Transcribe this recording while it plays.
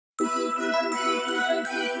Boy,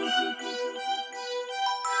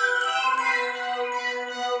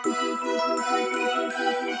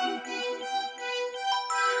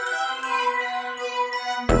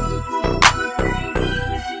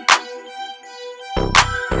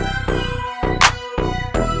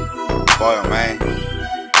 man.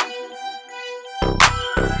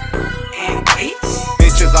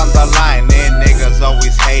 Bitches on the line and niggas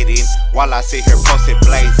always hating, while I sit here posted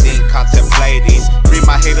blazing, contemplating. Free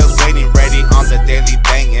my haters waiting ready on the daily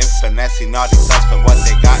banging, finessing all these sucks for what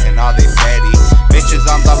they got and all they petty. Bitches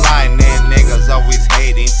on the line and niggas always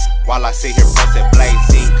hating, while I sit here posted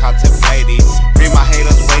blazing, contemplating. Free my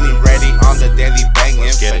haters waiting ready on the daily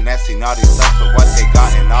banging, finessing all these sucks for what they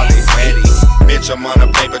got and all they petty. Bitch, I'm on a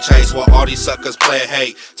paper chase while all these suckers play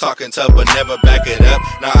hate. Talking tough but never back it up,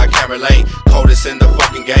 nah I can't relate. Coldest in the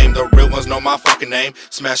fucking game, the real ones know my fucking name.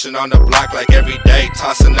 Smashing on the block like every day,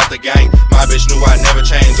 tossing up the gang. My bitch knew I'd never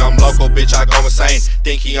change, I'm local bitch, I go insane.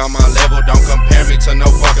 Think he on my level, don't compare me to no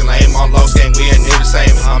fucking lame. On low gang, we ain't near the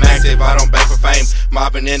same. I'm active, I don't beg for fame.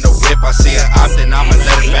 Mobbing in the whip, I see an op, then I'ma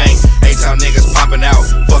let it bang. A-town niggas popping out,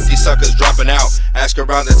 fuck these suckers dropping out. Ask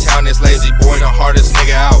around the town, this lazy boy the hardest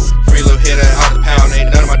nigga out. Free little hitter out the pound,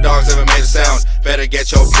 ain't none of my dogs ever made a sound. Better get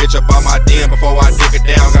your bitch up on my DM before I dig it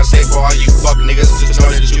down. Gotta say for all you fuck niggas, just know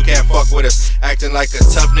that you can't fuck with us. Acting like a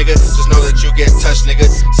tough nigga, just know that you get touched nigga.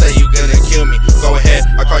 Say you gonna kill me, go ahead,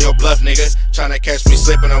 I call your bluff nigga. Tryna catch me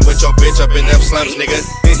slipping, I'm with your bitch up in them slums nigga.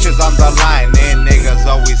 Bitches on the line and niggas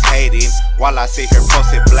always hating, while I sit here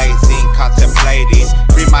posted blazing, contemplating.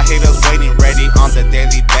 Free my haters waiting ready on the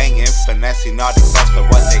daily banging, finessing all these sucks for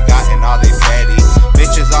what they got and all they petty.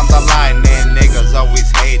 Bitches on the line and niggas always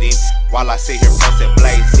hating, while I sit here posted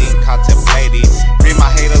blazing, contemplating. Free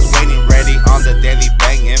my haters waiting ready on the daily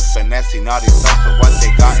banging, finessing all these sucks for what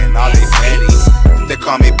they got and all they petty. They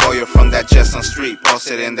call me Boyer from that Chestnut Street,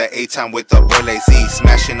 posted in the A-town with the boy Lazy,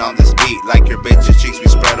 smashing on this beat like your bitch's cheeks be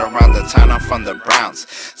spread around the town. I'm from the Browns,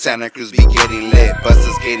 Santa Cruz be getting lit,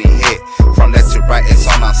 busters getting hit. From left to right, it's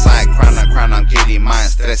on our side, crown on crown, I'm getting mine.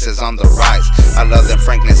 Stress is on the rise. I love them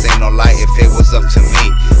Franklins, ain't no lie. If it was up to me,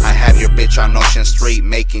 I have your bitch on Ocean Street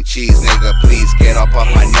making cheese, nigga. Please get up off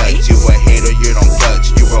my nuts. You a hater, you don't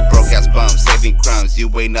touch. You a broke ass bum, saving crumbs. You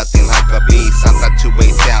ain't nothing like a beast. I'm not 2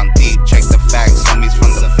 ways down deep. Check the facts, homies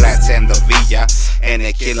from the flats and the Villa. And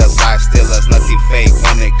they kill us, live steal us, nothing fake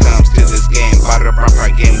when it comes to this game. Barter bumper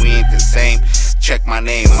game, we ain't the same. Check my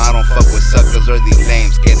name, I don't fuck with suckers or these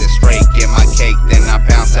lames. Get it straight, get my cake, then I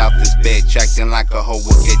bounce out this bitch. Acting like a hoe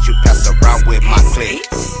will get you passed around with my clique.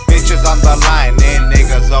 Bitches on the line and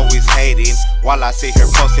niggas always hating, while I sit here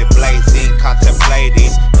posted blazing, contemplating.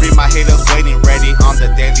 Free my haters waiting ready on the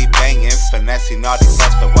daily banging, finessing all these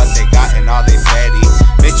sucks for what they got and all they petty.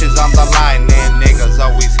 Bitches on the line and niggas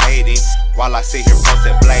always hating, while I sit here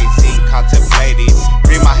posted blazing, contemplating.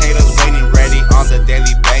 Free my haters waiting ready on the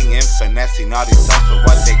daily banging, finessing all these sucks for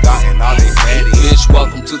what they got and all they petty. Bitch,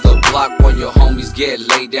 welcome to the block where your homies get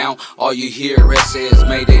laid down. All you hear is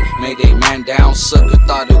Mayday, Mayday, man down. Sucker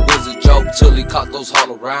thought it was a joke till he caught those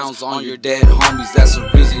hollow rounds on your dead homies. That's the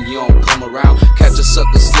reason you don't come around. Catch a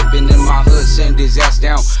sucker slipping in my hood, send his ass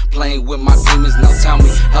down. Playing with my demons, now tell me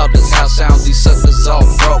how this house sounds. These suckers all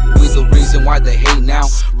broke, we the reason why they hate now.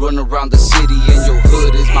 Run around the city and your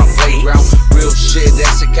hood is my playground. Real shit,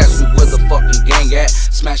 that's it, catch me where the fucking gang at.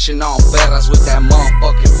 Smashing on badass with that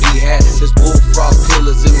motherfucking B-hat. There's bullfrog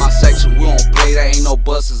killers in my section, we don't play that. Ain't no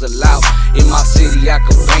buses allowed in my city, I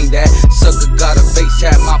can bang that. Sucker got a face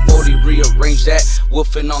hat, my 40 rearrange that.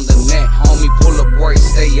 Woofing on the net, homie, pull up where he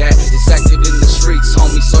stay at. It's active in the streets,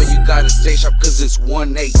 homie, so you gotta stay sharp, cause it's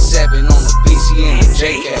 187 on the PC and the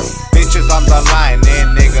J-Cat. Bitches on the line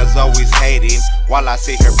and niggas always hating, while I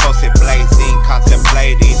sit here posted blazing,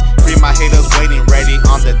 contemplating. Free my haters waiting ready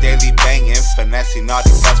on the daily banging, finessing all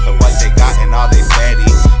these sucks for what they got and all they petty.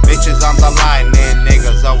 Bitches on the line and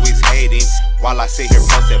niggas always hating, while I sit here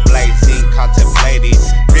posted blazing, contemplating.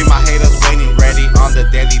 Free my haters waiting ready on the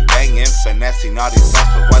daily banging, finessing all these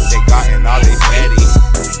sucks for what they got and